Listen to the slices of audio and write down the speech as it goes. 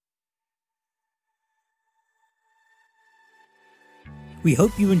We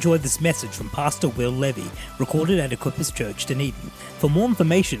hope you enjoyed this message from Pastor Will Levy, recorded at Equippers Church, Dunedin. For more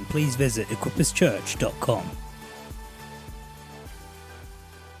information, please visit equipperschurch.com.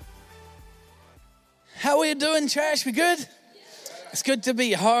 How are you doing, church? We good? It's good to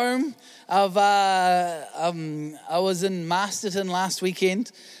be home. I was in Masterton last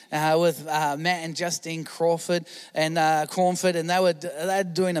weekend with Matt and Justine Crawford and Cornford, and they're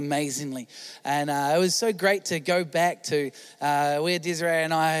doing amazingly. And it was so great to go back to where Desiree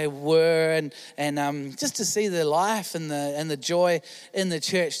and I were, and just to see the life and the joy in the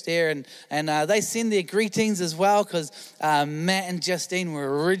church there. And they send their greetings as well, because Matt and Justine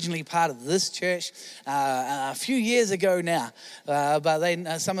were originally part of this church a few years ago now,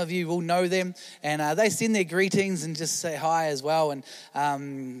 but some of you will know them, and they send their greetings and just say hi as well, and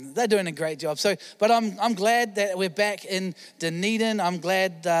they're doing a great job. But I'm glad that we're back in Dunedin. I'm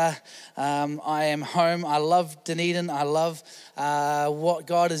glad I am home. I love Dunedin. I love what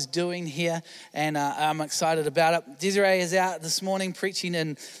God is doing here, and I'm excited about it. Desiree is out this morning preaching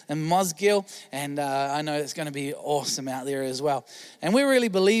in Mosgiel, and I know it's going to be awesome out there as well. And we're really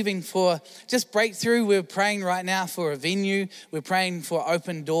believing for just breakthrough. We're praying right now for a venue. We're praying for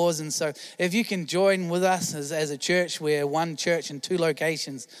open doors, and so if you can join with us as a church, we're one church in two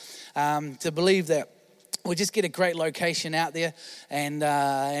locations, to believe that we'll just get a great location out there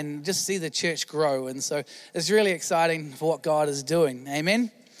and just see the church grow. And so it's really exciting for what God is doing. Amen?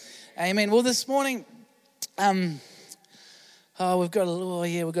 Amen. Well, this morning, we've got a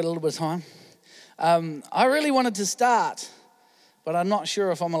little bit of time. I really wanted to start, but I'm not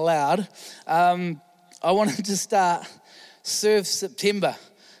sure if I'm allowed. I wanted to start Serve September.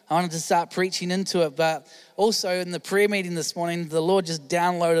 I wanted to start preaching into it, but also in the prayer meeting this morning, the Lord just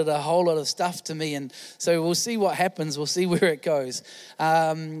downloaded a whole lot of stuff to me, and so we'll see what happens. We'll see where it goes,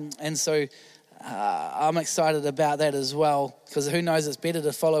 and so I'm excited about that as well, because who knows, it's better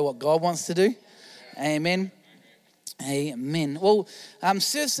to follow what God wants to do. Amen. Amen. Well,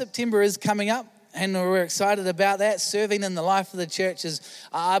 Serve September is coming up, and we're excited about that. Serving in the life of the church is,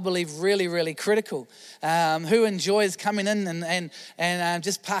 I believe, really, really critical. Who enjoys coming in and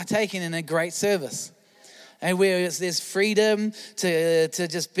just partaking in a great service? And where there's freedom to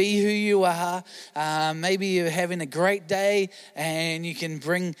just be who you are. Maybe you're having a great day and you can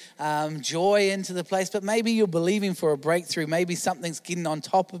bring joy into the place, but maybe you're believing for a breakthrough. Maybe something's getting on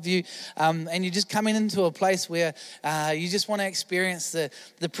top of you, and you're just coming into a place where you just want to experience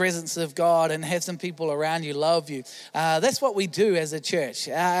the presence of God and have some people around you love you. That's what we do as a church.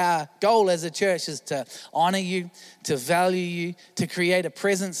 Our goal as a church is to honor you, to value you, to create a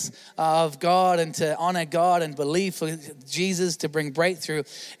presence of God, and to honor God and believe for Jesus to bring breakthrough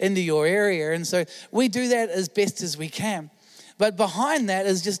into your area. And so we do that as best as we can. But behind that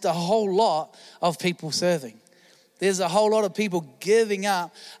is just a whole lot of people serving. There's a whole lot of people giving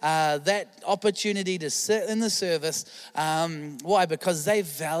up that opportunity to sit in the service. Why? Because they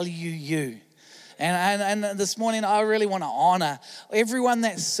value you. And this morning, I really want to honor everyone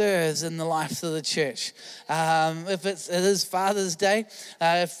that serves in the life of the church. If it is Father's Day,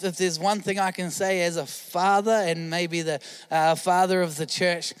 if there's one thing I can say as a father and maybe the father of the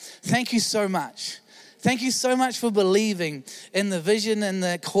church, thank you so much. Thank you so much for believing in the vision and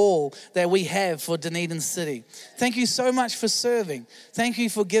the call that we have for Dunedin City. Thank you so much for serving. Thank you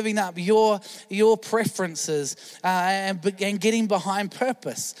for giving up your preferences and getting behind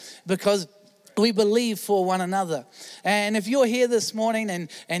purpose, because we believe for one another. And if you're here this morning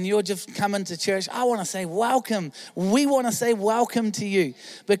and you're just coming to church, I want to say welcome. We want to say welcome to you,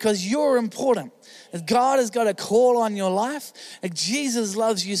 because you're important. God has got a call on your life. Jesus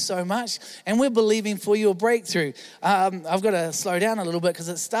loves you so much, and we're believing for your breakthrough. I've got to slow down a little bit, because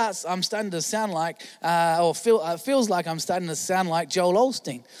I'm starting to sound like, it feels like I'm starting to sound like Joel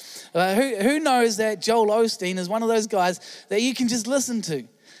Osteen. Who knows that Joel Osteen is one of those guys that you can just listen to,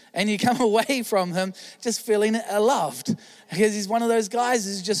 and you come away from him just feeling loved, because he's one of those guys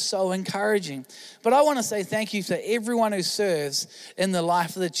who's just so encouraging. But I want to say thank you to everyone who serves in the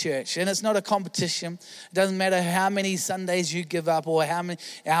life of the church. And it's not a competition. It doesn't matter how many Sundays you give up or how many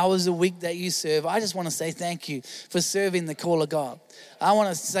hours a week that you serve. I just want to say thank you for serving the call of God. I want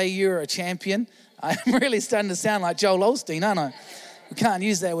to say you're a champion. I'm really starting to sound like Joel Osteen, aren't I? We can't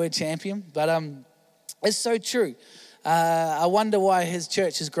use that word champion, but it's so true. I wonder why his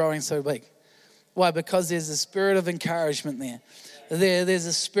church is growing so big. Why? Because there's a spirit of encouragement there. There's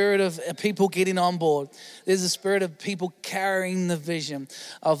a spirit of people getting on board. There's a spirit of people carrying the vision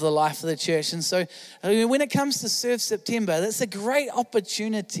of the life of the church. And so when it comes to Serve September, that's a great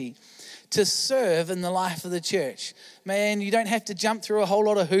opportunity to serve in the life of the church. Man, you don't have to jump through a whole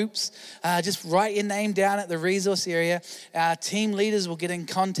lot of hoops. Just write your name down at the resource area. Our team leaders will get in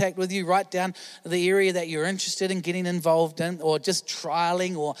contact with you. Write down the area that you're interested in getting involved in, or just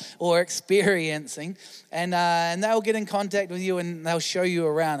trialing or experiencing. And they'll get in contact with you, and they'll show you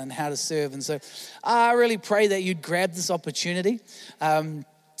around and how to serve. And so I really pray that you'd grab this opportunity.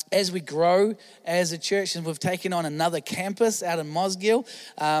 As we grow as a church, and we've taken on another campus out in Mosgiel,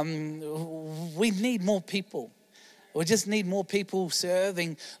 we need more people. We just need more people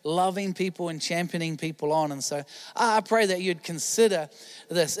serving, loving people, and championing people on. And so I pray that you'd consider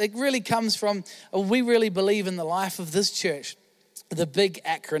this. It really comes from, we really believe in the life of this church, the big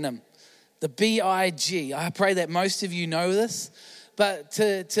acronym, the BIG. I pray that most of you know this. But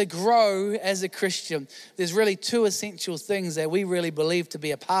to grow as a Christian, there's really two essential things that we really believe to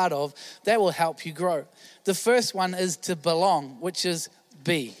be a part of that will help you grow. The first one is to belong, which is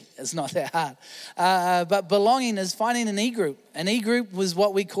B. It's not that hard. But belonging is finding an E-group. An E-group was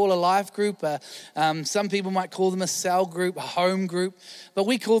what we call a life group. Some people might call them a cell group, a home group, but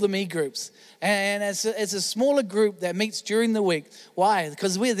we call them E-groups. And it's a smaller group that meets during the week. Why?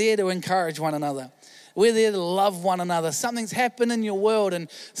 Because we're there to encourage one another. We're there to love one another. Something's happened in your world and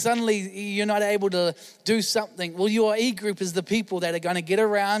suddenly you're not able to do something. Well, your E-group is the people that are going to get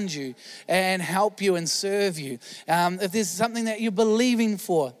around you and help you and serve you. If there's something that you're believing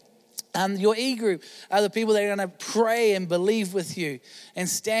for, your E-group are the people that are going to pray and believe with you and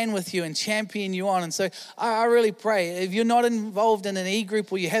stand with you and champion you on. And so I really pray, if you're not involved in an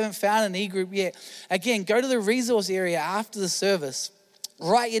E-group or you haven't found an E-group yet, again, go to the resource area after the service.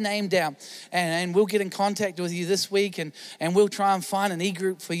 Write your name down and we'll get in contact with you this week and we'll try and find an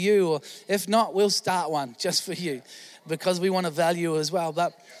E-group for you. Or if not, we'll start one just for you because we want to value as well.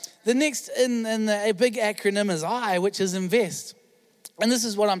 But the next in the big acronym is I, which is invest. And this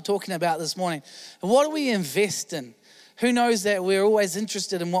is what I'm talking about this morning. What do we invest in? Who knows that we're always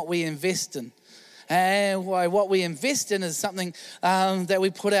interested in what we invest in? And what we invest in is something that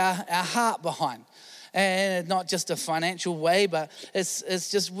we put our heart behind. And not just a financial way, but it's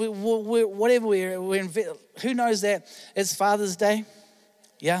just whatever we invest. Who knows that it's Father's Day?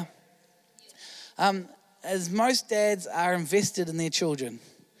 Yeah. As most dads are invested in their children.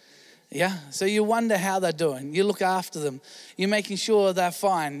 Yeah. So you wonder how they're doing. You look after them. You're making sure they're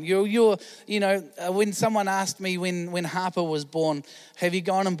fine. You're when someone asked me when Harper was born, have you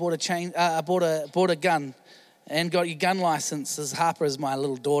gone and bought a gun? And got your gun license, as Harper is my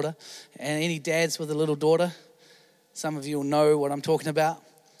little daughter. And any dads with a little daughter, some of you will know what I'm talking about.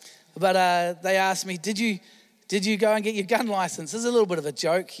 But they asked me, did you go and get your gun license? It's a little bit of a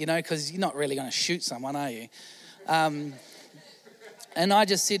joke, because you're not really going to shoot someone, are you? And I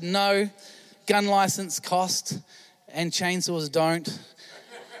just said, no, gun license cost and chainsaws don't.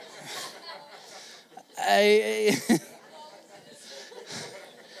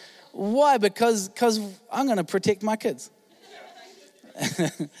 Why? Because I'm going to protect my kids.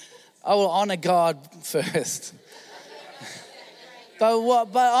 I will honor God first.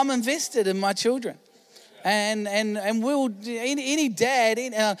 But I'm invested in my children. And we'll, any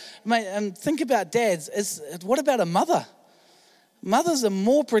dad, mate, think about dads. What about a mother? Mothers are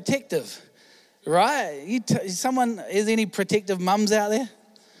more protective, right? Is any protective mums out there?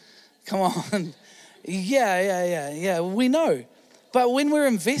 Come on. Yeah. We know. But when we're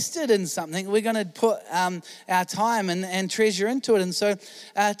invested in something, we're going to put our time and treasure into it. And so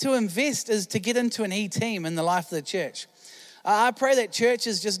to invest is to get into an E-team in the life of the church. I pray that church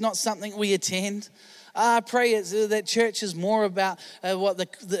is just not something we attend. I pray that church is more about what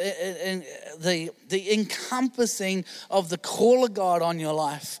the encompassing of the call of God on your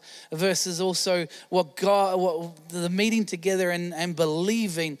life versus also what the meeting together and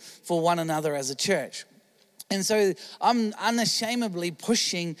believing for one another as a church. And so I'm unashamedly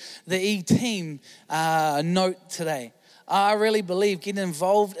pushing the E-team note today. I really believe getting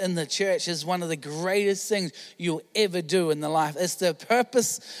involved in the church is one of the greatest things you'll ever do in the life. It's the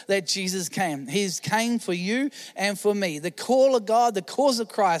purpose that Jesus came. He came for you and for me. The call of God, the cause of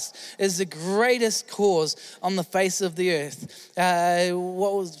Christ is the greatest cause on the face of the earth.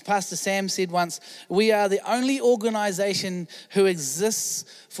 Pastor Sam said once, we are the only organization who exists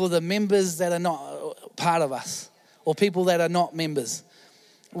for the members that are not part of us or people that are not members.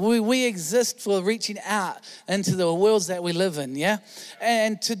 We exist for reaching out into the worlds that we live in, yeah?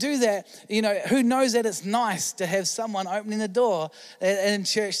 And to do that, who knows that it's nice to have someone opening the door in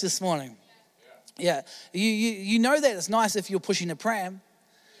church this morning? Yeah. You know that it's nice if you're pushing a pram.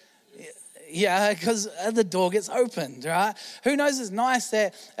 Yeah, because the door gets opened, right? Who knows it's nice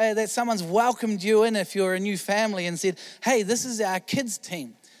that someone's welcomed you in if you're a new family and said, hey, this is our kids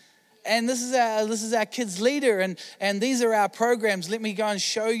team. and this is our kids leader, and these are our programs. Let me go and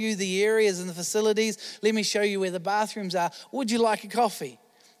show you the areas and the facilities. Let me show you where the bathrooms are. Would you like a coffee?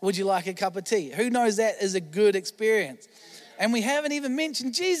 Would you like a cup of tea? Who knows that is a good experience? And we haven't even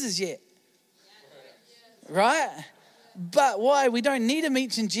mentioned Jesus yet, right? But why? We don't need to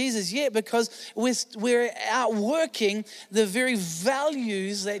mention Jesus yet because we're outworking the very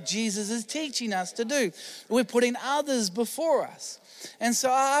values that Jesus is teaching us to do. We're putting others before us. And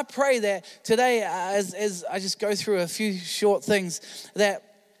so I pray that today, as I just go through a few short things, that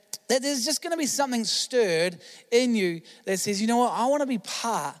there's just going to be something stirred in you that says, you know what, I want to be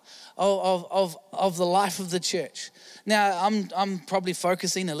part of the life of the church. Now, I'm probably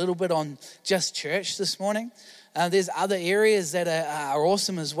focusing a little bit on just church this morning. There's other areas that are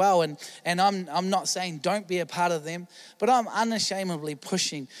awesome as well, and I'm not saying don't be a part of them, but I'm unashamedly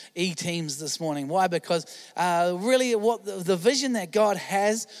pushing E-teams this morning. Why? Because really what the vision that God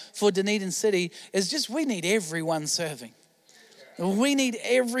has for Dunedin City is just we need everyone serving. We need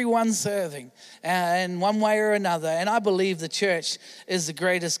everyone serving in one way or another, and I believe the church is the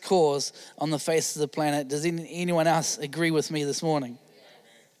greatest cause on the face of the planet. Does anyone else agree with me this morning?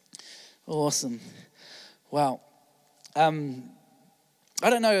 Awesome. Well, I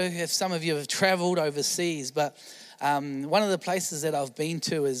don't know if some of you have traveled overseas, but one of the places that I've been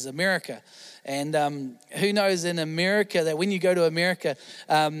to is America. And who knows in America that when you go to America,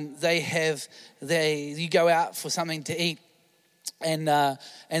 you go out for something to eat, and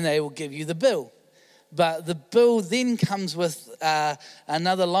they will give you the bill. But the bill then comes with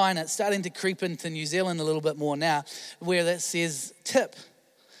another line. It's starting to creep into New Zealand a little bit more now, where that says tip.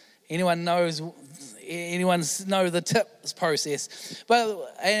 Anyone know the tips process?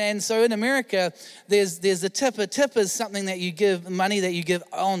 But and so in America, there's a tip. A tip is something that you give, money that you give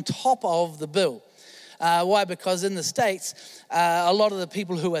on top of the bill. Why? Because in the States, a lot of the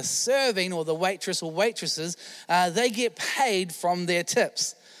people who are serving, or the waitress or waitresses, they get paid from their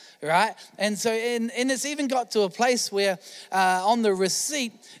tips. Right? And so, and it's even got to a place where on the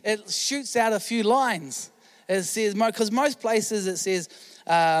receipt, it shoots out a few lines. It says, because most places it says,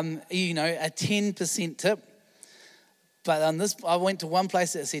 a 10% tip. But on this, I went to one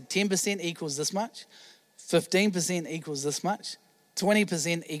place that said 10% equals this much, 15% equals this much,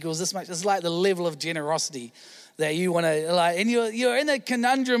 20% equals this much. It's like the level of generosity that you want to, like, and you're in a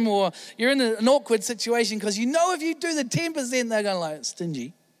conundrum, or you're in an awkward situation because you know if you do the 10%, they're going to like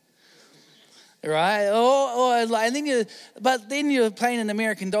stingy. Right? Or like, and then you're paying in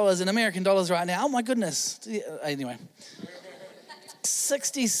American dollars, and American dollars right now, oh my goodness. Anyway.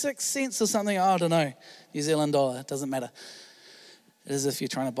 66 cents or something, I don't know, New Zealand dollar, it doesn't matter. It is if you're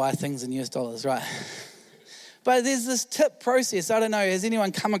trying to buy things in US dollars, right? But there's this tip process. I don't know, has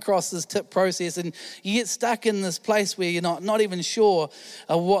anyone come across this tip process, and you get stuck in this place where you're not even sure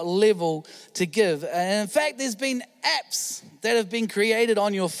what level to give. And in fact, there's been apps that have been created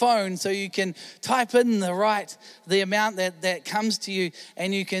on your phone so you can type in the amount that comes to you,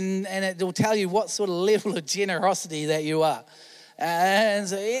 and it will tell you what sort of level of generosity that you are. And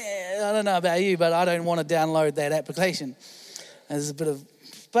so, I don't know about you, but I don't want to download that application.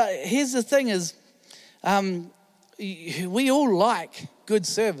 But here's the thing is, we all like good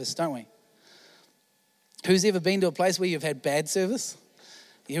service, don't we? Who's ever been to a place where you've had bad service?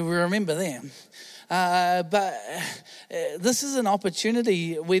 You remember them. But this is an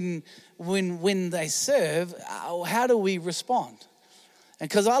opportunity when they serve, how do we respond?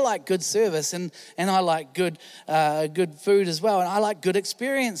 Because I like good service, and I like good food as well, and I like good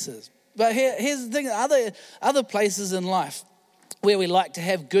experiences. But here's the thing: other places in life where we like to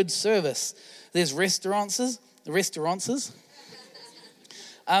have good service. There's restaurants.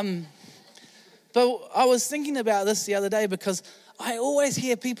 But I was thinking about this the other day because I always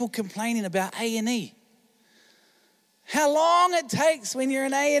hear people complaining about A&E. How long it takes when you're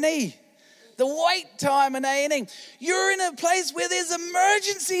in A&E. The wait time in A&E. You're in a place where there's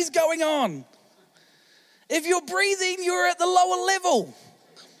emergencies going on. If you're breathing, you're at the lower level.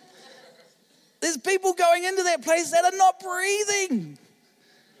 There's people going into that place that are not breathing.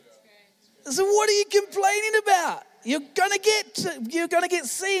 So what are you complaining about? You're gonna get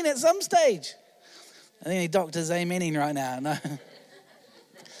seen at some stage. I think any doctor's amening right now. No.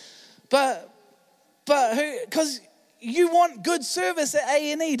 But because you want good service at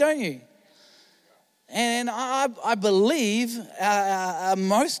A&E, don't you? And I believe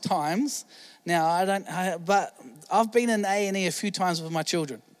most times, but I've been in A&E a few times with my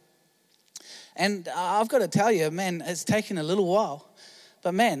children. And I've got to tell you, man, it's taken a little while.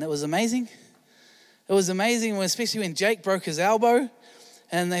 But man, it was amazing. It was amazing, especially when Jake broke his elbow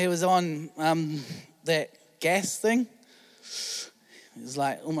and he was on that gas thing. It's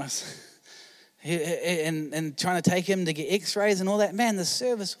like almost, and trying to take him to get x-rays and all that. Man, the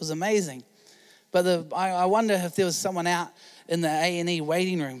service was amazing. But I wonder if there was someone out in the A&E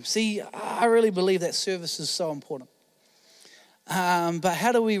waiting room. See, I really believe that service is so important. But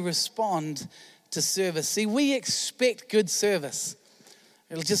how do we respond to service? See, we expect good service.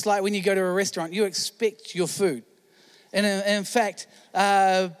 Just like when you go to a restaurant, you expect your food. And in fact,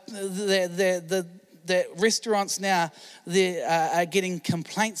 the restaurants now are getting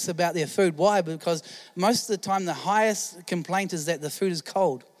complaints about their food. Why? Because most of the time the highest complaint is that the food is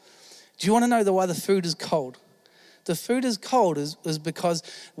cold. Do you want to know why the food is cold? The food is cold is because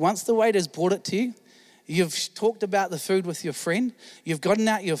once the waiter's brought it to you, you've talked about the food with your friend, you've gotten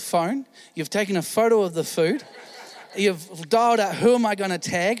out your phone, you've taken a photo of the food, you've dialed out who am I going to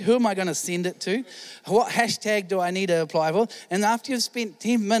tag, who am I going to send it to, what hashtag do I need to apply for, and after you've spent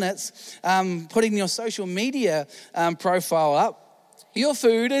 10 minutes putting your social media profile up, your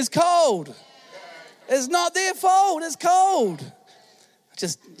food is cold. It's not their fault, it's cold.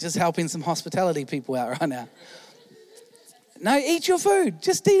 Just helping some hospitality people out right now. No, eat your food.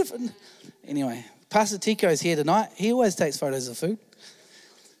 Just eat it. Anyway, Pastor Tico's here tonight. He always takes photos of food.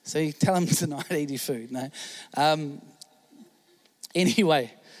 So you tell him tonight, eat your food. No.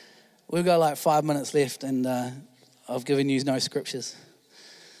 Anyway, we've got like 5 minutes left and I've given you no scriptures.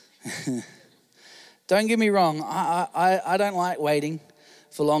 Don't get me wrong. I don't like waiting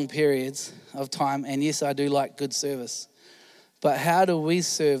for long periods of time. And yes, I do like good service. But how do we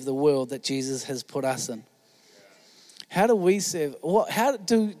serve the world that Jesus has put us in? How do we serve? How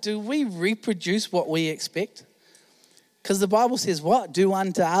do we reproduce what we expect? Because the Bible says, what? Do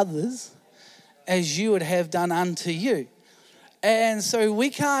unto others as you would have done unto you. And so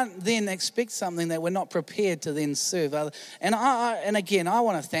we can't then expect something that we're not prepared to then serve others. And again, I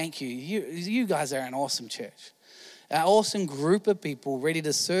want to thank you. You guys are an awesome church. An awesome group of people ready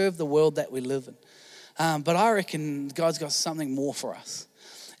to serve the world that we live in. But I reckon God's got something more for us.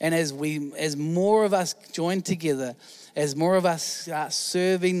 And as more of us join together, as more of us start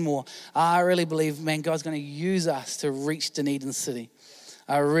serving more, I really believe, man, God's going to use us to reach Dunedin City.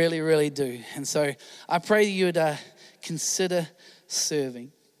 I really, really do. And so I pray you would consider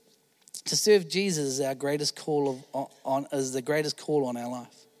serving. To serve Jesus is our greatest call is the greatest call on our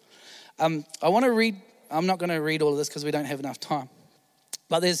life. I want to read. I'm not going to read all of this because we don't have enough time.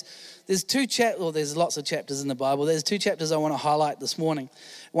 But there's there's lots of chapters in the Bible. There's 2 chapters I want to highlight this morning.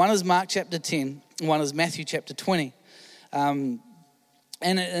 One is Mark chapter 10, and one is Matthew chapter 20. And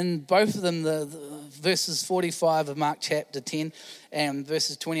in both of them, the verses 45 of Mark chapter 10 and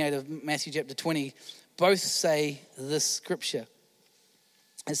verses 28 of Matthew chapter 20 both say this scripture.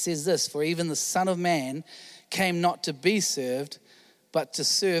 It says this, for even the Son of Man came not to be served, but to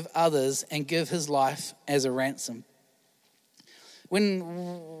serve others and give his life as a ransom.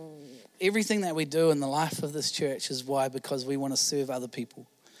 When everything that we do in the life of this church is why? Because we want to serve other people.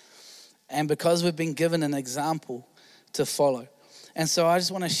 And because we've been given an example to follow. And so I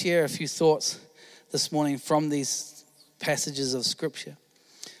just want to share a few thoughts this morning from these passages of scripture.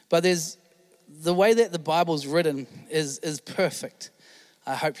 But there's the way that the Bible's written is perfect.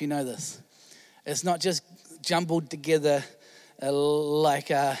 I hope you know this. It's not just jumbled together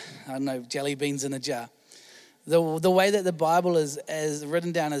like, jelly beans in a jar. The way that the Bible is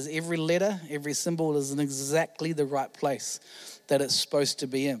written down is every letter, every symbol is in exactly the right place that it's supposed to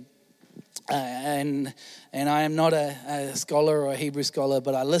be in. And I am not a scholar or a Hebrew scholar,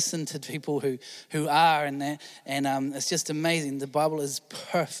 but I listen to people who are, and it's just amazing. The Bible is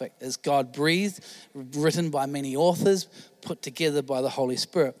perfect. It's God breathed, written by many authors, put together by the Holy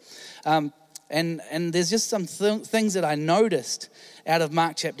Spirit. And there's just some things that I noticed out of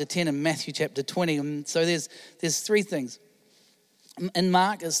Mark chapter 10 and Matthew chapter 20. And so there's 3 things. In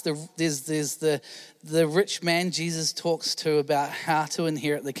Mark, there's the rich man Jesus talks to about how to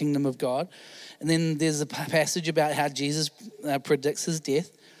inherit the kingdom of God. And then there's a passage about how Jesus predicts his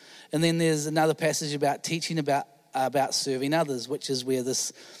death. And then there's another passage about teaching about serving others, which is where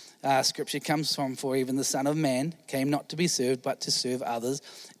this scripture comes from. For even the Son of Man came not to be served, but to serve others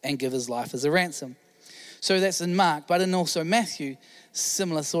and give his life as a ransom. So that's in Mark, but in also Matthew,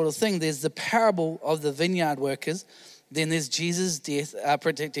 similar sort of thing. There's the parable of the vineyard workers. Then there's Jesus' death,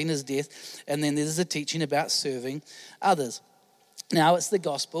 predicting his death. And then there's the teaching about serving others. Now it's the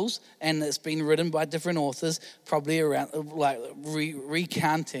Gospels, and it's been written by different authors, probably around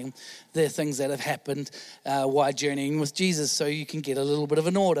recounting the things that have happened while journeying with Jesus, so you can get a little bit of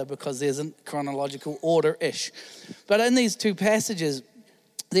an order because there's a chronological order-ish. But in these 2 passages,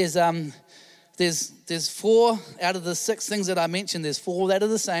 there's there's 4 out of the 6 things that I mentioned. There's 4 that are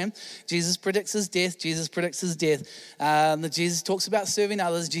the same. Jesus predicts his death. Jesus predicts his death. Jesus talks about serving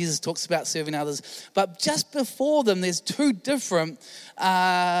others. Jesus talks about serving others. But just before them, there's 2 different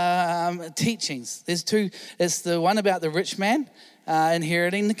teachings. There's 2. It's the one about the rich man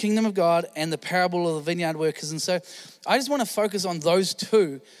inheriting the kingdom of God, and the parable of the vineyard workers. And so I just want to focus on those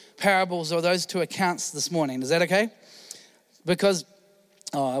 2 parables or those 2 accounts this morning. Is that okay? Because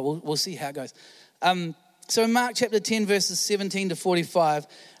we'll see how it goes. So in Mark chapter 10, verses 17 to 45,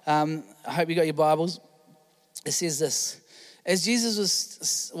 I hope you got your Bibles. It says this: as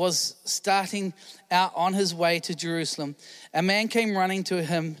Jesus was starting out on his way to Jerusalem, a man came running to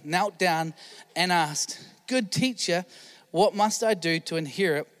him, knelt down, and asked, "Good teacher, what must I do to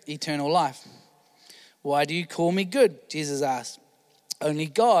inherit eternal life?" "Why do you call me good?" Jesus asked. "Only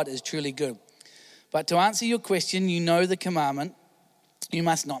God is truly good. But to answer your question, you know the commandment. You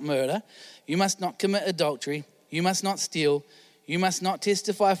must not murder. You must not commit adultery. You must not steal. You must not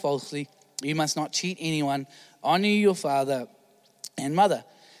testify falsely. You must not cheat anyone. Honor your father and mother."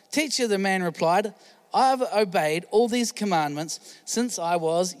 "Teacher," the man replied, "I have obeyed all these commandments since I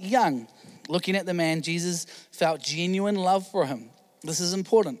was young." Looking at the man, Jesus felt genuine love for him. This is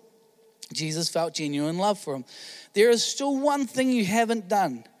important. Jesus felt genuine love for him. "There is still one thing you haven't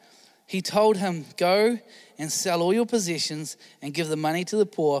done." He told him, "Go and sell all your possessions and give the money to the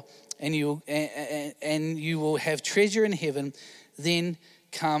poor, and you will have treasure in heaven. Then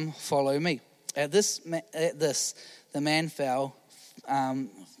come follow me." At this, the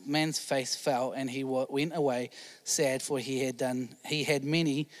man's face fell, and he went away sad, for he had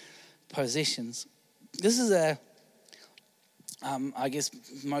many possessions. This is I guess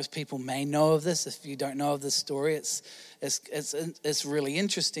most people may know of this. If you don't know of this story, it's really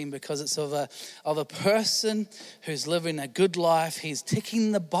interesting because it's of a person who's living a good life. He's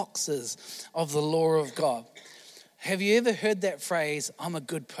ticking the boxes of the law of God. Have you ever heard that phrase, "I'm a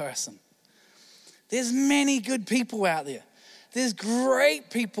good person"? There's many good people out there. There's great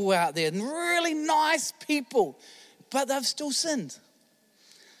people out there and really nice people, but they've still sinned.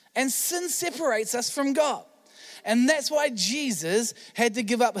 And sin separates us from God. And that's why Jesus had to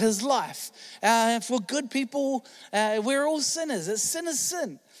give up his life. For good people, we're all sinners. Sin is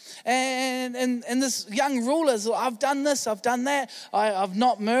sin. And this young ruler is, "I've done this, I've done that. I've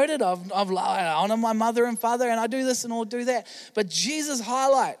not murdered. I honor my mother and father, and I do this and I'll do that." But Jesus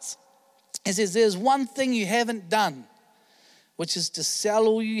highlights, he says, "There's one thing you haven't done, which is to sell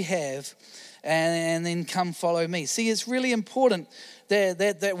all you have and then come follow me." See, it's really important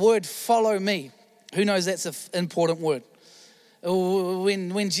that word "follow me." Who knows that's an important word?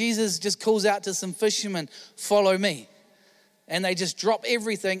 When Jesus just calls out to some fishermen, "Follow me." And they just drop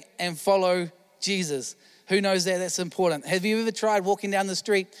everything and follow Jesus. Who knows that's important? Have you ever tried walking down the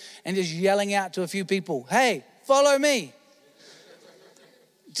street and just yelling out to a few people, "Hey, follow me"?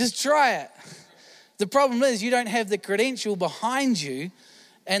 Just try it. The problem is you don't have the credential behind you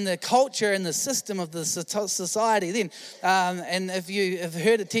and the culture and the system of the society then. And if you have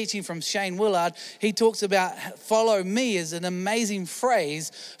heard a teaching from Shane Willard, he talks about "follow me" as an amazing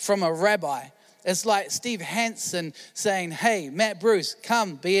phrase from a rabbi. It's like Steve Hansen saying, "Hey, Matt Bruce,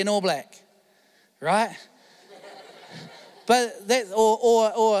 come be an All Black," right? But that,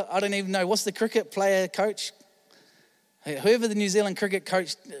 or I don't even know, what's the cricket player coach? Whoever the New Zealand cricket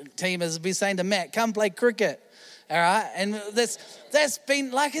coach team is, be saying to Matt, "Come play cricket." All right, and that's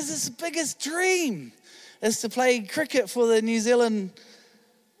been like his biggest dream is to play cricket for the New Zealand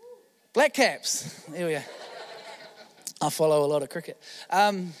Black Caps. There we go. I follow a lot of cricket.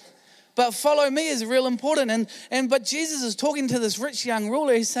 But follow me is real important. But Jesus is talking to this rich young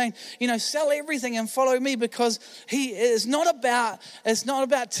ruler. He's saying, sell everything and follow me, because it's not about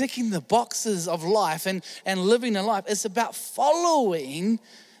ticking the boxes of life and living a life. It's about following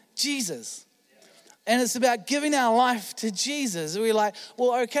Jesus. And it's about giving our life to Jesus. We're like,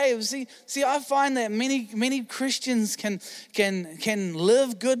 well, okay, see, I find that many Christians can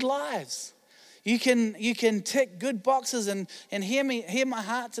live good lives. You can tick good boxes and hear my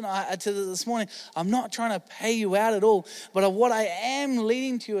heart tonight to this morning. I'm not trying to pay you out at all, but what I am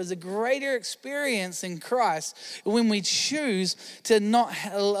leading to is a greater experience in Christ when we choose to not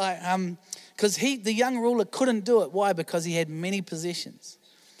because the young ruler couldn't do it. Why? Because he had many possessions.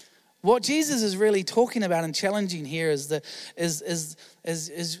 What Jesus is really talking about and challenging here is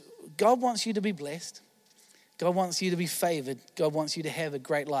God wants you to be blessed. God wants you to be favored. God wants you to have a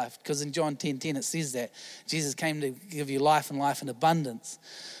great life. Because in John 10:10 it says that Jesus came to give you life and life in abundance.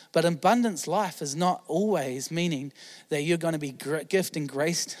 But abundance life is not always meaning that you're going to be gifted and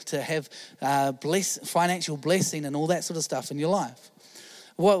graced to have financial blessing and all that sort of stuff in your life.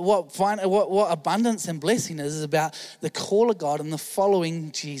 What abundance and blessing is about the call of God and the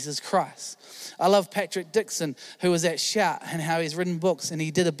following Jesus Christ. I love Patrick Dixon, who was at Shout, and how he's written books, and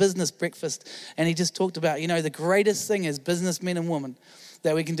he did a business breakfast, and he just talked about, the greatest thing as businessmen and women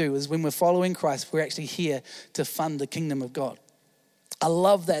that we can do is when we're following Christ, we're actually here to fund the kingdom of God. I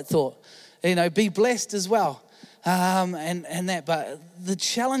love that thought. Be blessed as well. And that, but the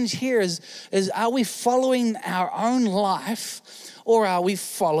challenge here is are we following our own life or are we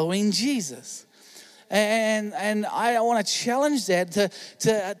following Jesus? And I want to challenge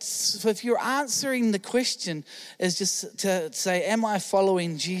that so if you're answering the question is just to say, am I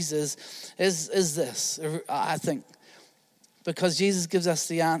following Jesus? Is this, I think, because Jesus gives us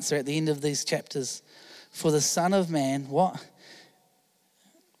the answer at the end of these chapters. For the Son of Man, what?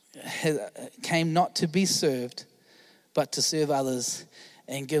 Came not to be served, but to serve others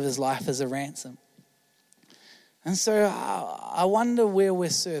and give his life as a ransom. And so I wonder where we're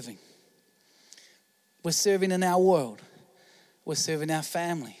serving. We're serving in our world. We're serving our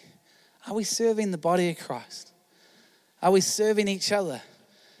family. Are we serving the body of Christ? Are we serving each other?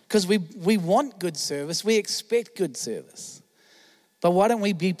 Because we want good service. We expect good service. But why don't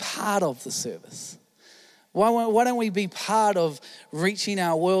we be part of the service? Why don't we be part of reaching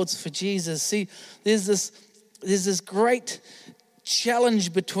our worlds for Jesus? See, there's this great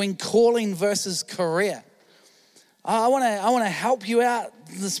challenge between calling versus career. I want to help you out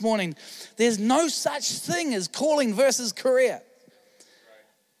this morning. There's no such thing as calling versus career.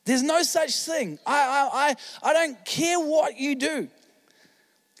 There's no such thing. I don't care what you do,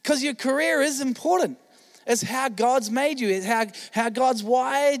 because your career is important. It's how God's made you. It's how God's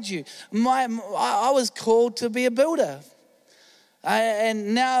wired you. I was called to be a builder,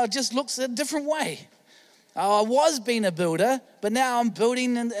 and now it just looks a different way. I was being a builder, but now I'm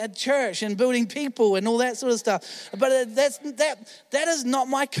building a church and building people and all that sort of stuff. But that is not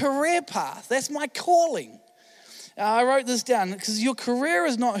my career path. That's my calling. I wrote this down because your career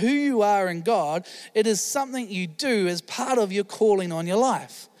is not who you are in God. It is something you do as part of your calling on your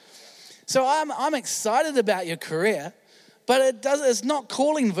life. So I'm excited about your career, but it's not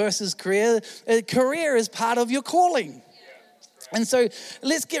calling versus career. Career is part of your calling. And so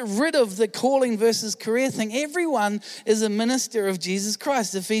let's get rid of the calling versus career thing. Everyone is a minister of Jesus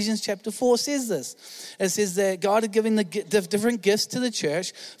Christ. Ephesians chapter 4 says this. It says that God is giving the different gifts to the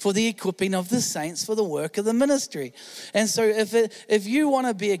church for the equipping of the saints for the work of the ministry. And so if you want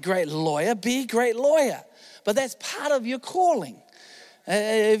to be a great lawyer, be a great lawyer. But that's part of your calling.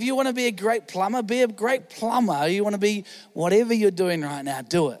 If you want to be a great plumber, be a great plumber. You want to be whatever you're doing right now,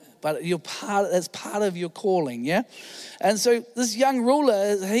 do it. But that's part of your calling, yeah? And so this young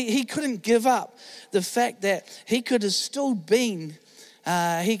ruler, he couldn't give up the fact that he could have still been,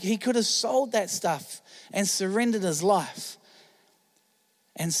 he could have sold that stuff and surrendered his life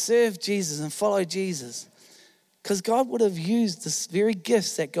and served Jesus and followed Jesus, because God would have used the very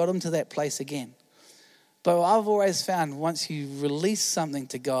gifts that got him to that place again. But I've always found once you release something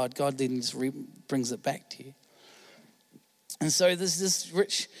to God, God then just brings it back to you. And so there's this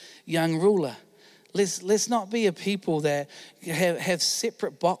rich young ruler. Let's not be a people that have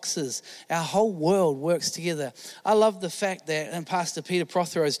separate boxes. Our whole world works together. I love the fact that in Pastor Peter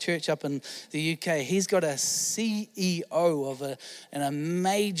Prothero's church up in the UK, he's got a CEO of a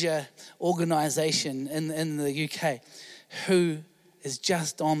major organisation in the UK who is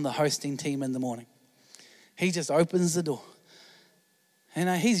just on the hosting team in the morning. He just opens the door.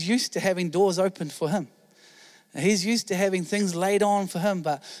 He's used to having doors opened for him. He's used to having things laid on for him,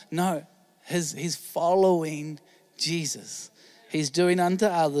 but no, he's following Jesus. He's doing unto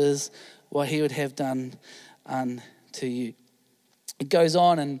others what he would have done unto you. It goes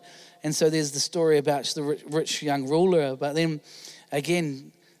on, and so there's the story about the rich young ruler, but then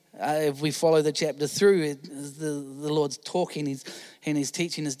again, if we follow the chapter through, the Lord's talking and he's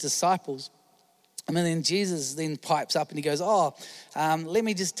teaching his disciples. And then Jesus then pipes up and he goes, let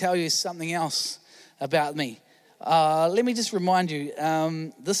me just tell you something else about me. Let me just remind you,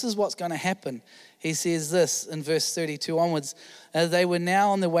 this is what's going to happen. He says this in verse 32 onwards. They were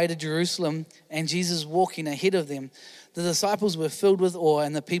now on their way to Jerusalem, and Jesus walking ahead of them. The disciples were filled with awe,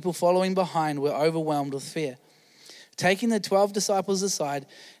 and the people following behind were overwhelmed with fear. Taking the 12 disciples aside,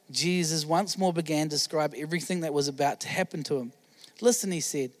 Jesus once more began to describe everything that was about to happen to him. Listen, he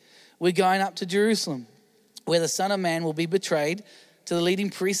said, we're going up to Jerusalem, where the Son of Man will be betrayed to the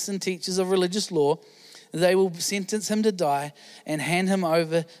leading priests and teachers of religious law. They will sentence him to die and hand him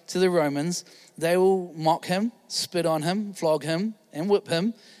over to the Romans. They will mock him, spit on him, flog him, and whip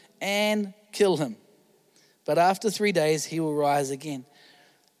him, and kill him. But after 3 days, he will rise again.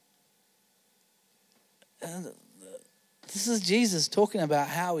 This is Jesus talking about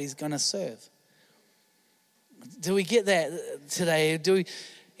how he's going to serve. Do we get that today?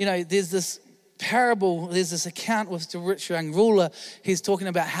 There's this parable, there's this account with the rich young ruler. He's talking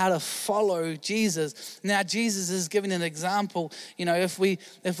about how to follow Jesus. Now Jesus is giving an example. If we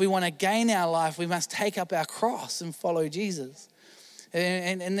want to gain our life, we must take up our cross and follow Jesus.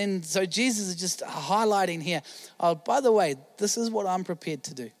 And then so Jesus is just highlighting here, oh, by the way, this is what I'm prepared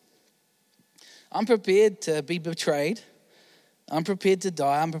to do. I'm prepared to be betrayed. I'm prepared to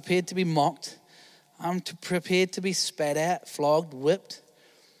die. I'm prepared to be mocked. I'm prepared to be spat at, flogged, whipped.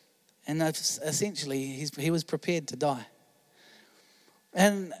 And essentially, he was prepared to die.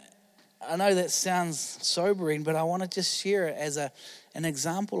 And I know that sounds sobering, but I want to just share it as an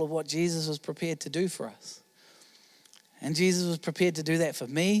example of what Jesus was prepared to do for us. And Jesus was prepared to do that for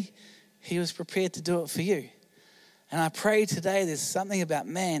me. He was prepared to do it for you. And I pray today there's something about,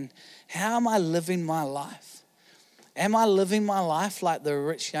 man, how am I living my life? Am I living my life like the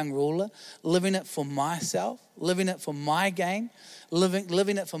rich young ruler, living it for myself, living it for my gain,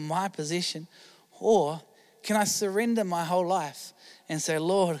 living it for my possession? Or can I surrender my whole life and say,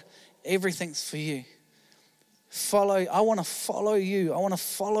 Lord, everything's for you. I want to follow you. I want to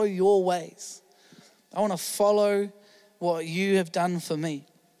follow your ways. I want to follow what you have done for me.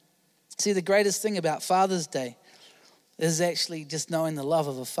 See, the greatest thing about Father's Day is actually just knowing the love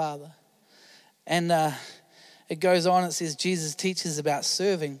of a father. And it goes on, it says Jesus teaches about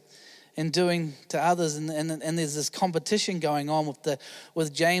serving and doing to others. And there's this competition going on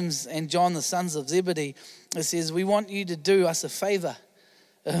with James and John, the sons of Zebedee. It says, we want you to do us a favor.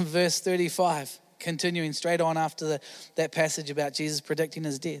 In verse 35, continuing straight on after that passage about Jesus predicting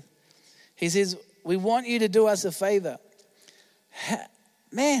his death. He says, we want you to do us a favor.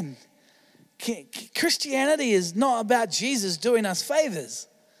 Man, Christianity is not about Jesus doing us favors.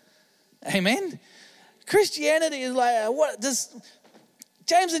 Amen? Christianity is like,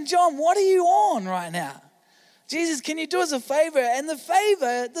 James and John, what are you on right now? Jesus, can you do us a favor? And the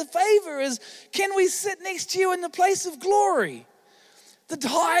favor is, can we sit next to you in the place of glory? The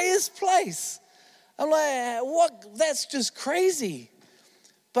highest place. I'm like, what? That's just crazy.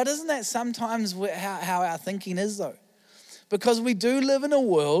 But isn't that sometimes how our thinking is though? Because we do live in a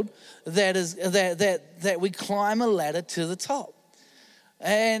world that we climb a ladder to the top.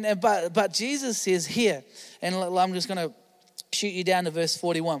 But Jesus says here, and I'm just going to shoot you down to verse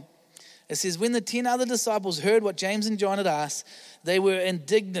 41. It says, when the 10 other disciples heard what James and John had asked, they were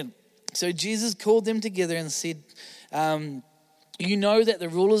indignant. So Jesus called them together and said, you know that the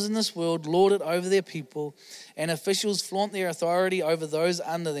rulers in this world lord it over their people, and officials flaunt their authority over those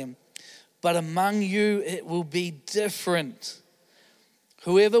under them. But among you it will be different.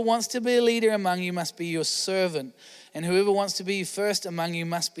 Whoever wants to be a leader among you must be your servant, and whoever wants to be first among you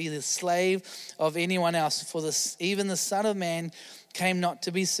must be the slave of anyone else. For even the Son of Man came not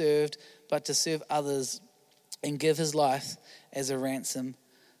to be served, but to serve others and give his life as a ransom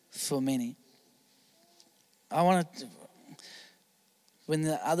for many. When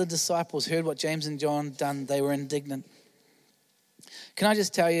the other disciples heard what James and John done, they were indignant. Can I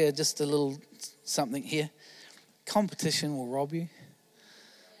just tell you just a little something here? Competition will rob you.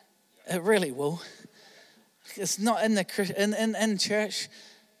 It really will. It's not in church.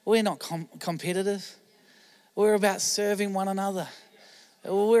 We're not competitive. We're about serving one another.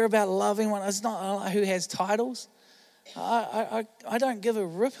 We're about loving one. It's not who has titles. I don't give a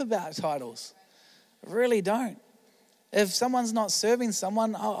rip about titles. I really don't. If someone's not serving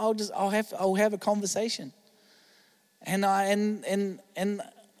someone, I'll have a conversation. And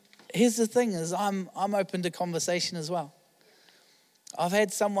here's the thing: is I'm open to conversation as well. I've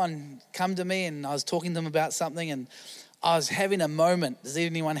had someone come to me and I was talking to them about something and I was having a moment. Does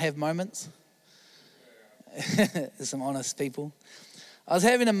anyone have moments? There's some honest people. I was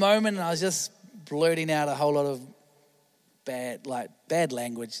having a moment and I was just blurting out a whole lot of bad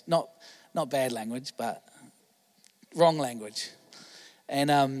language. Not bad language, but wrong language.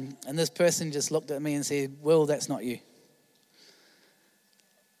 And this person just looked at me and said, "Will, that's not you."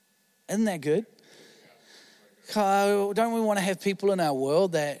 Isn't that good? Don't we want to have people in our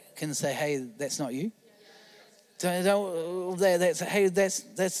world that can say, "Hey, that's not you"?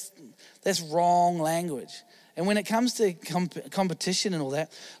 That's wrong language. And when it comes to competition and all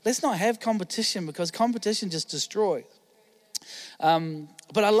that, let's not have competition, because competition just destroys.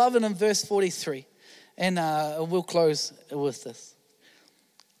 But I love it in verse 43, and we'll close with this.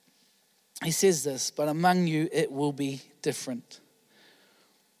 He says this, but among you it will be different.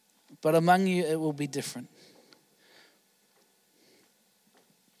 But among you it will be different.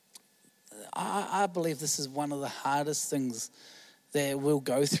 I believe this is one of the hardest things that we'll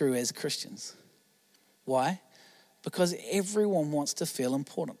go through as Christians. Why? Because everyone wants to feel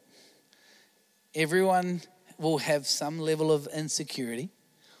important. Everyone will have some level of insecurity.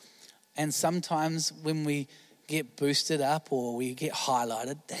 And sometimes when we get boosted up or we get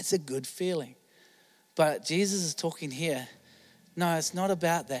highlighted, that's a good feeling. But Jesus is talking here, no, it's not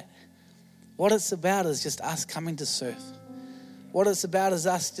about that. What it's about is just us coming to serve. What it's about is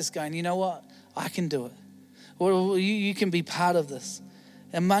us just going, you know what? I can do it. Well, you can be part of this.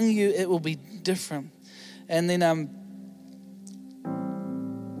 Among you, it will be different. And then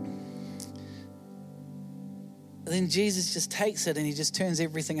Jesus just takes it and he just turns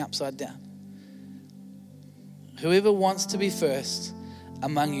everything upside down. Whoever wants to be first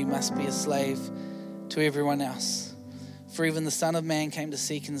among you must be a slave to everyone else. For even the Son of Man came to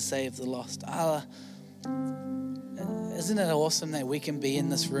seek and save the lost. Isn't it awesome that we can be in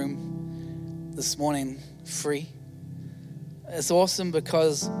this room this morning free? It's awesome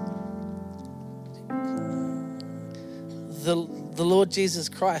because the Lord Jesus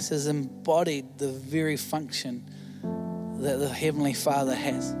Christ has embodied the very function that the Heavenly Father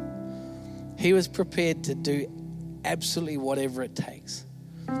has. He was prepared to do absolutely whatever it takes.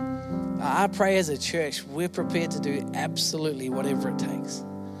 I pray as a church, we're prepared to do absolutely whatever it takes.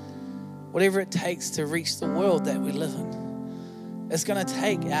 Whatever it takes to reach the world that we live in. It's going to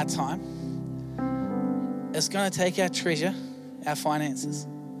take our time. It's going to take our treasure, our finances.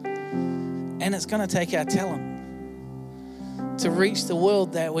 And it's going to take our talent to reach the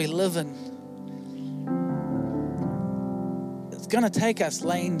world that we live in. It's going to take us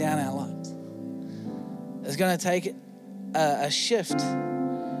laying down our lives. It's going to take a shift.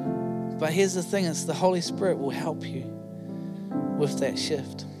 But here's the thing, it's the Holy Spirit will help you with that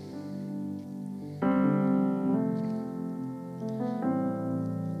shift.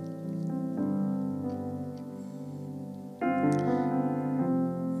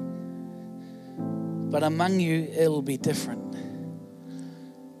 But among you, it'll be different.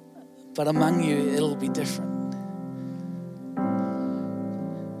 But among you, it'll be different.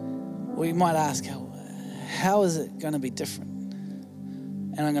 We might ask, how is it going to be different?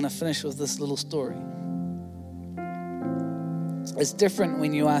 And I'm going to finish with this little story. It's different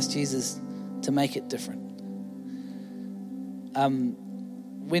when you ask Jesus to make it different.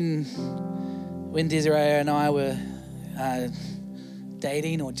 When Desiree and I were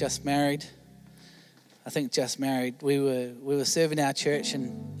dating or just married, I think just married, we were serving our church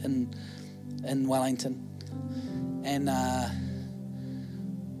in Wellington, and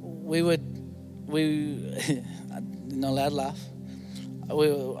we're not allowed to laugh. I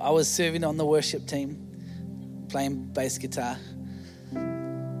was serving on the worship team, playing bass guitar.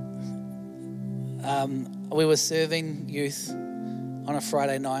 We were serving youth on a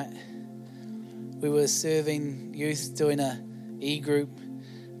Friday night. We were serving youth doing a e-group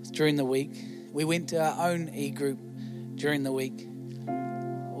during the week. We went to our own e-group during the week.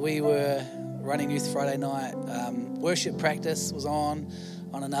 We were running Youth Friday night. Worship practice was on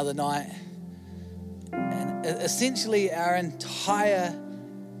another night. And essentially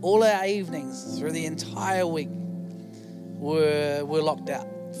all our evenings through the entire week were locked out.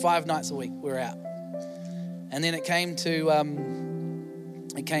 5 nights a week we were out. And then it came to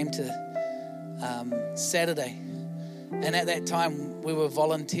Saturday. And at that time, we were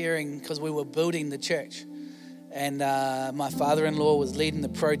volunteering because we were building the church. And my father-in-law was leading the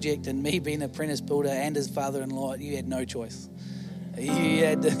project, and me being an apprentice builder and his father-in-law, you had no choice.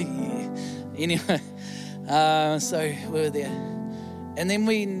 Anyway, so we were there. And then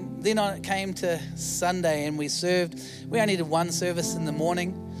it came to Sunday, and we served. We only did one service in the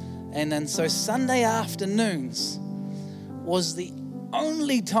morning. And then so Sunday afternoons was the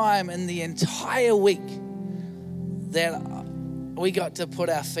only time in the entire week that we got to put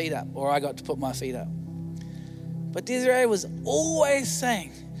our feet up, or I got to put my feet up. But Desiree was always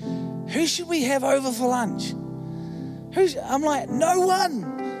saying, who should we have over for lunch? I'm like, no one.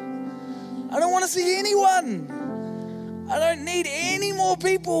 I don't want to see anyone. I don't need any more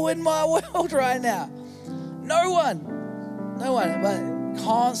people in my world right now. No one. But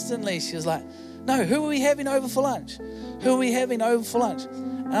constantly she was like, no, who are we having over for lunch? Who are we having over for lunch?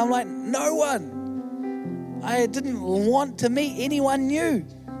 And I'm like, no one. I didn't want to meet anyone new.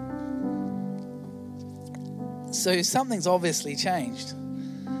 So something's obviously changed.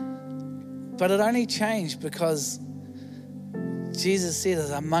 But it only changed because Jesus said, as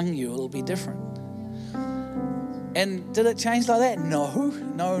among you, it'll be different. And did it change like that? No.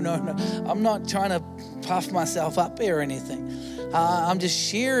 I'm not trying to puff myself up here or anything. I'm just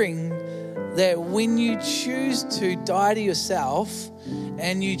sharing that when you choose to die to yourself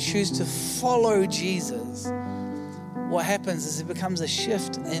and you choose to follow Jesus, what happens is it becomes a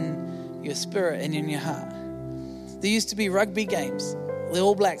shift in your spirit and in your heart. There used to be rugby games, the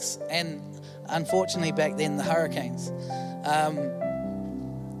All Blacks, and unfortunately back then the Hurricanes.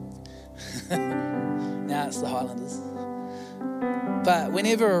 Now it's the Highlanders. But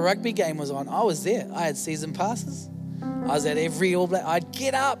whenever a rugby game was on, I was there. I had season passes. I was at every All Black. I'd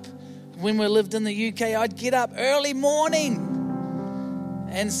get up. When we lived in the UK, I'd get up early morning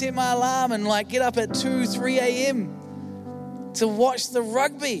and set my alarm and get up at 2, 3 a.m. to watch the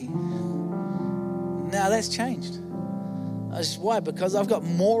rugby. Now that's changed. Why? Because I've got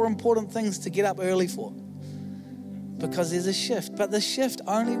more important things to get up early for. Because there's a shift. But the shift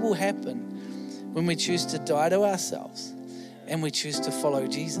only will happen when we choose to die to ourselves and we choose to follow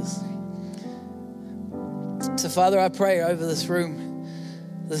Jesus. So Father, I pray over this room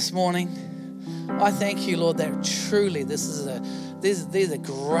this morning. I thank you, Lord, that truly these are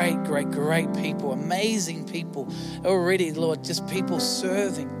great people, amazing people already, Lord, just people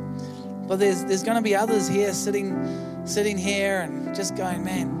serving. But there's going to be others here sitting here and just going,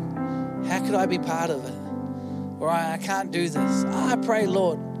 man, how could I be part of it? Or I can't do this. I pray,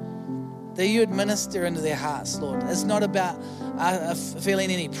 Lord, that you would minister into their hearts, Lord. It's not about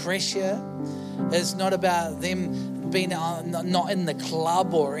feeling any pressure. It's not about them being not in the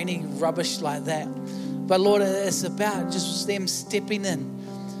club or any rubbish like that. But Lord, it's about just them stepping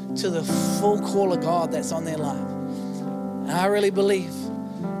in to the full call of God that's on their life. And I really believe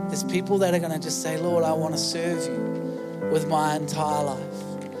there's people that are going to just say, Lord, I want to serve you with my entire life.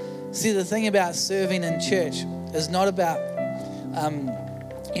 See, the thing about serving in church is not about,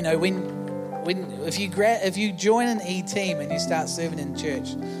 if you join an E-team and you start serving in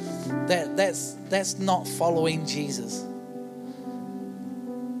church, that's not following Jesus.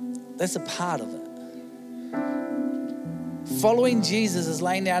 That's a part of it. Following Jesus is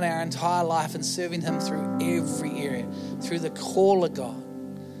laying down our entire life and serving him through every area, through the call of God.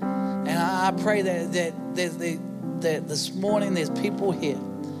 And I pray that this morning there's people here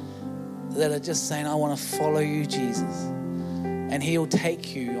that are just saying, I want to follow you, Jesus. And he'll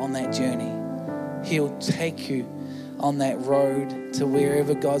take you on that journey. He'll take you on that road to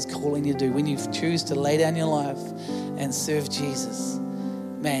wherever God's calling you to do. When you choose to lay down your life and serve Jesus,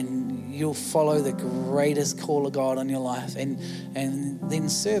 man, you'll follow the greatest call of God on your life. And then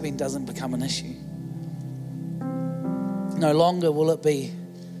serving doesn't become an issue. No longer will it be,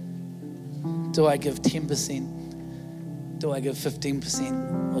 do I give 10%? Do I give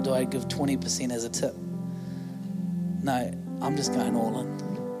 15%? Or do I give 20% as a tip? No, I'm just going all in.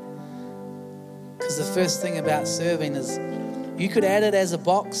 Because the first thing about serving is you could add it as a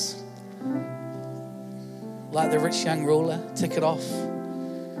box, like the rich young ruler, tick it off.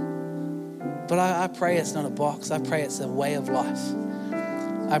 But I pray it's not a box. I pray it's a way of life.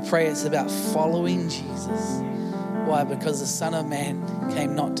 I pray it's about following Jesus. Why? Because the Son of Man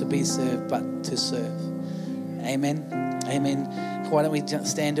came not to be served, but to serve. Amen. Amen. Why don't we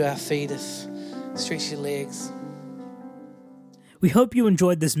stand to our feet, stretch your legs. We hope you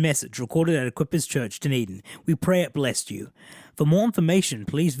enjoyed this message recorded at Equippers Church, Dunedin. We pray it blessed you. For more information,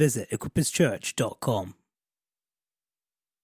 please visit equipperschurch.com.